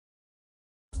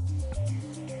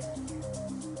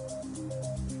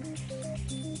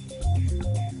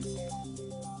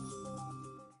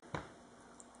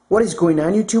What is going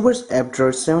on, YouTubers?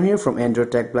 Abdurrahman here from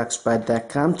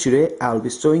AndroidTechBlackspot.com. Today I'll be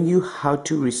showing you how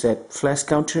to reset flash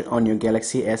counter on your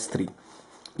Galaxy S3.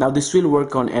 Now this will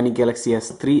work on any Galaxy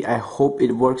S3. I hope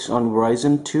it works on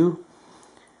Verizon too.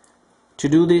 To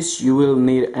do this, you will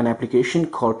need an application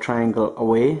called Triangle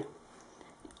Away.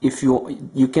 If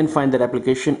you can find that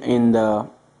application in the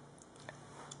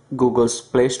Google's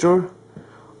Play Store,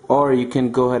 or you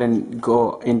can go ahead and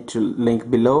go into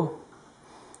link below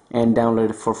and download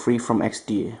it for free from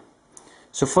XDA.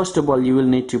 So first of all, you will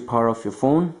need to power off your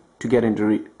phone to get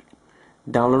into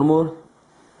download mode,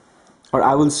 or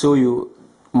I will show you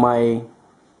my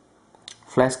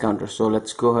flash counter. So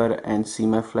let's go ahead and see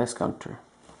my flash counter,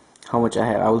 how much I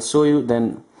have. I will show you,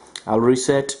 then I'll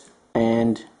reset,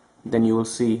 and then you will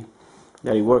see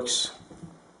that it works.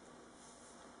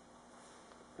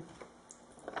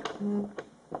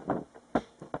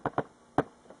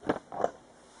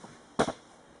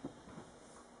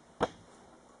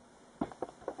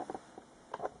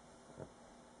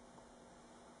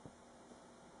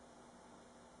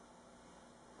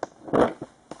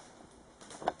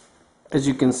 As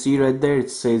you can see right there,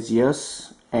 it says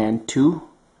yes and 2.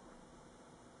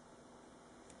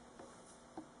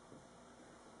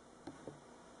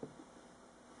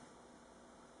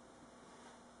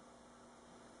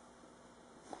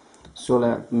 So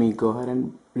let me go ahead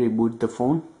and reboot the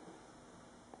phone.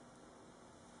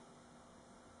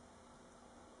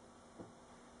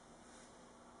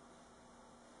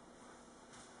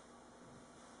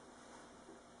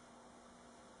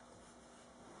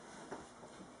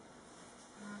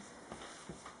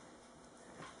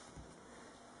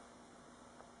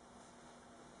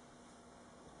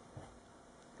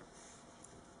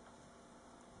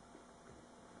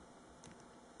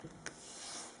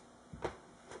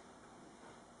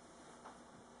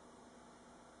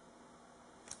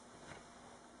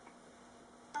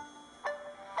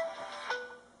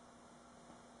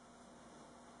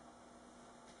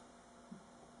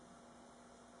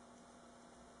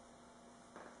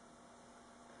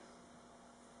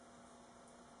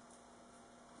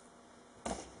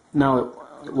 Now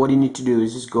what you need to do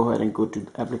is just go ahead and go to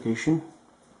the application.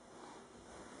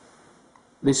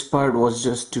 This part was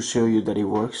just to show you that it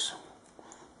works,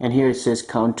 and here it says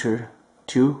counter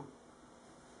 2,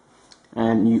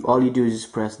 and all you do is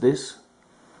just press this,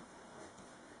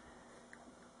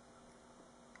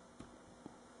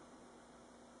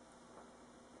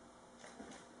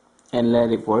 and let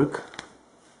it work.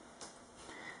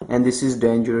 And this is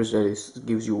dangerous, that it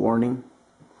gives you warning.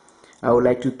 I would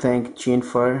like to thank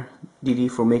Chainfire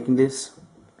DD for making this.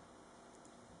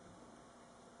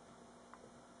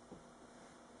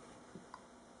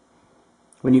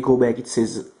 When you go back, it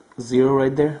says 0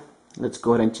 right there. Let's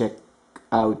go ahead and check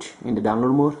out in the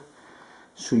download mode,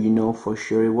 so you know for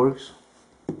sure it works.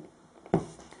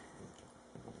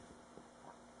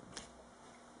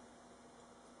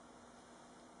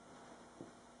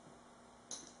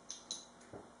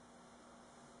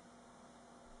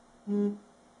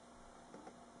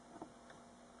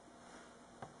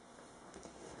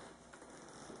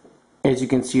 As you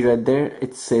can see right there,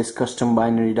 it says custom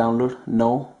binary download,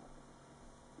 no.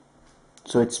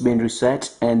 So it's been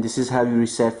reset, and this is how you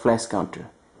reset flash counter.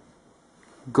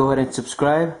 Go ahead and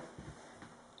subscribe.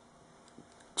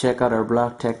 Check out our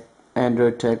blog,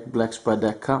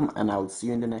 AndroidTechBlackspot.com, and I will see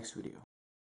you in the next video.